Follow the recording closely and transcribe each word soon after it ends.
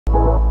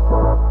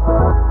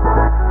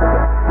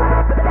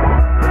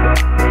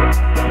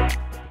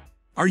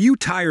Are you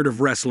tired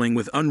of wrestling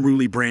with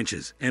unruly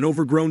branches and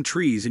overgrown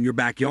trees in your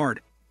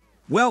backyard?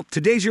 Well,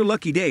 today's your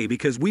lucky day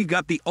because we've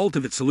got the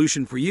ultimate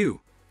solution for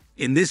you.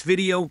 In this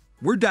video,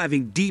 we're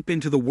diving deep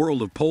into the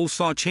world of pole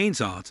saw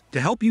chainsaws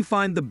to help you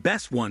find the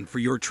best one for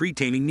your tree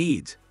taming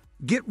needs.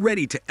 Get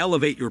ready to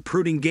elevate your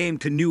pruning game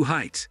to new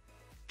heights.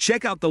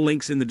 Check out the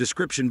links in the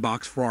description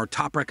box for our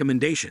top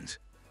recommendations.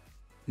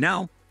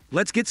 Now,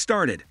 let's get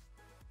started.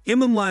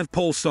 Imoumlive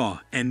pole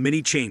saw and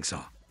mini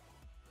chainsaw.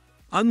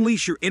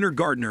 Unleash your inner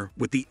gardener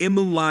with the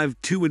Imoumlive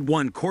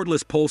 2-in-1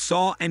 cordless pole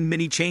saw and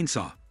mini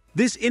chainsaw.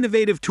 This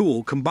innovative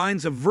tool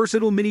combines a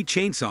versatile mini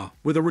chainsaw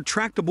with a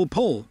retractable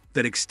pole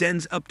that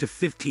extends up to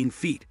 15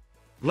 feet,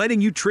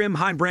 letting you trim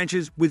high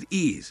branches with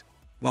ease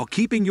while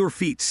keeping your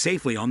feet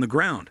safely on the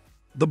ground.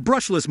 The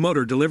brushless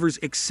motor delivers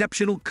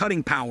exceptional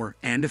cutting power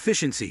and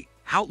efficiency,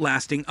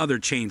 outlasting other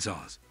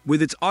chainsaws.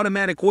 With its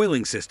automatic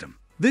oiling system,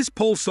 this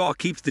pole saw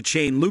keeps the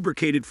chain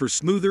lubricated for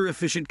smoother,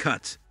 efficient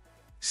cuts.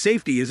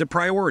 Safety is a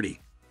priority,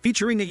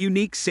 featuring a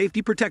unique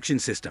safety protection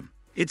system.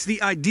 It's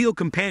the ideal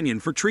companion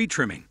for tree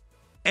trimming.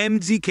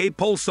 MZK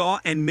pole saw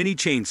and mini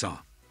chainsaw.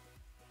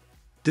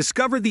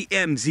 Discover the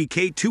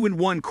MZK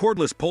 2-in-1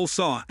 cordless pole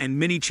saw and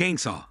mini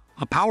chainsaw,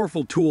 a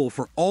powerful tool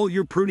for all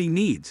your pruning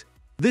needs.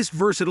 This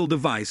versatile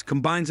device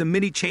combines a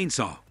mini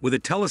chainsaw with a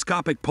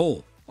telescopic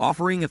pole,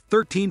 offering a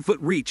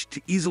 13-foot reach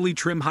to easily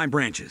trim high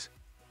branches.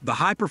 The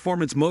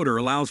high-performance motor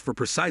allows for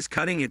precise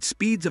cutting at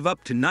speeds of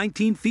up to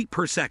 19 feet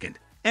per second.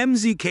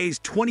 MZK's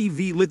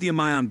 20V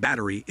lithium-ion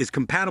battery is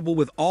compatible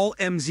with all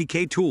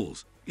MZK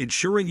tools,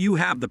 ensuring you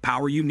have the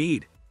power you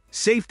need.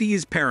 Safety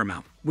is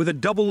paramount, with a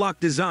double-lock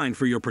design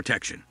for your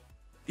protection.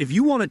 If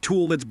you want a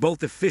tool that's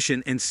both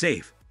efficient and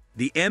safe,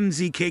 the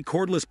MZK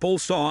cordless pole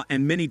saw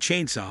and mini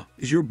chainsaw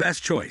is your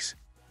best choice.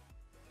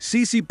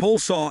 Seesii pole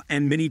saw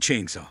and mini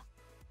chainsaw.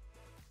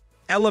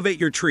 Elevate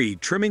your tree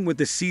trimming with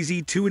the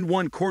Seesii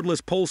 2-in-1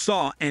 cordless pole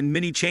saw and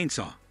mini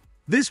chainsaw.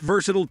 This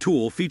versatile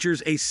tool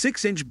features a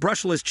 6-inch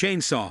brushless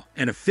chainsaw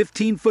and a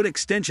 15-foot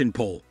extension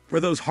pole for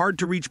those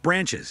hard-to-reach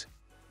branches.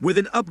 With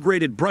an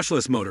upgraded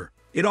brushless motor,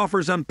 it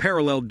offers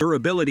unparalleled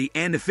durability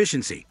and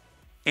efficiency,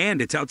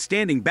 and its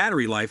outstanding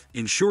battery life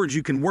ensures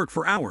you can work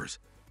for hours.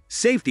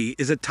 Safety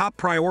is a top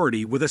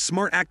priority with a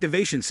smart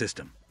activation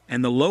system,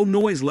 and the low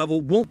noise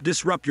level won't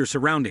disrupt your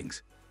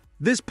surroundings.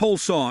 This pole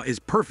saw is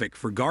perfect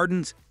for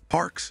gardens,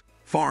 parks,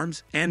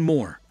 farms, and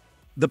more.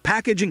 The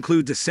package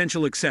includes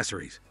essential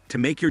accessories to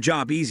make your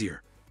job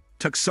easier.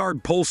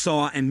 Tucssarg pole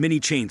saw and mini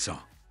chainsaw.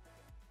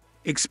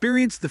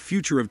 Experience the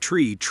future of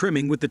tree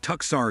trimming with the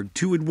Tucssarg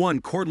 2-in-1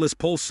 cordless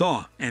pole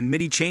saw and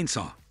mini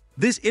chainsaw.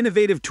 This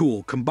innovative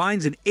tool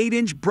combines an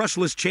 8-inch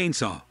brushless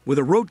chainsaw with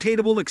a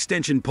rotatable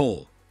extension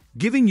pole,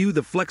 giving you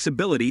the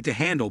flexibility to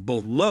handle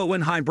both low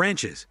and high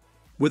branches.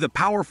 With a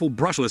powerful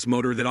brushless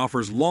motor that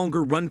offers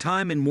longer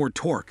runtime and more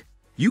torque,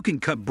 you can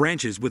cut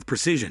branches with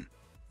precision.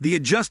 The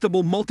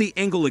adjustable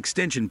multi-angle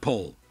extension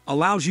pole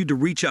allows you to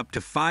reach up to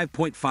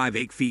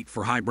 5.58 feet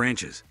for high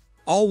branches,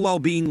 all while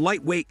being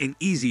lightweight and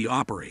easy to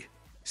operate.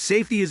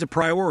 Safety is a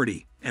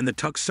priority, and the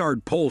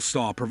Tucssarg pole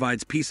saw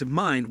provides peace of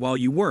mind while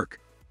you work.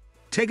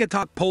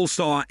 Tegatok pole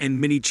saw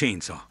and mini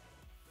chainsaw.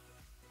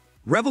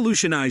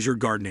 Revolutionize your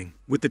gardening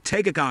with the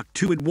Tegatok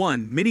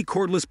 2-in-1 mini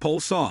cordless pole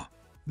saw.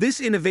 This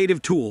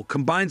innovative tool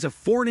combines a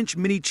 4-inch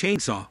mini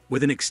chainsaw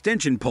with an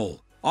extension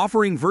pole,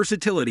 offering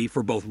versatility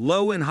for both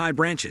low and high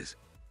branches.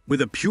 With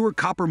a pure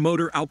copper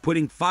motor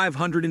outputting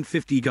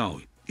 550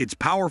 Go, it's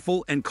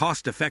powerful and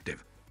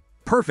cost-effective.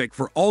 Perfect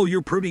for all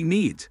your pruning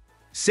needs.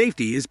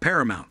 Safety is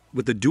paramount,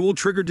 with the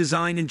dual-trigger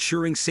design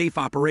ensuring safe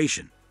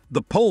operation.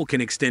 The pole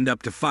can extend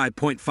up to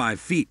 5.5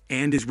 feet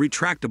and is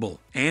retractable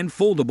and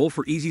foldable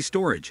for easy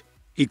storage.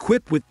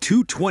 Equipped with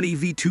two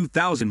 20V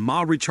 2000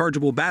 mAh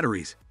rechargeable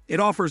batteries, it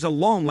offers a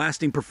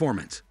long-lasting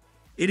performance.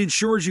 It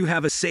ensures you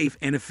have a safe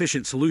and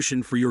efficient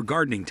solution for your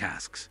gardening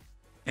tasks.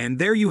 And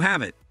there you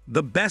have it,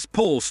 the best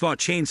pole saw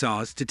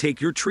chainsaws to take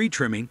your tree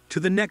trimming to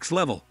the next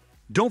level.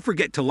 Don't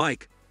forget to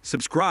like,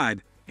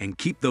 subscribe, and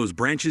keep those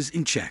branches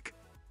in check.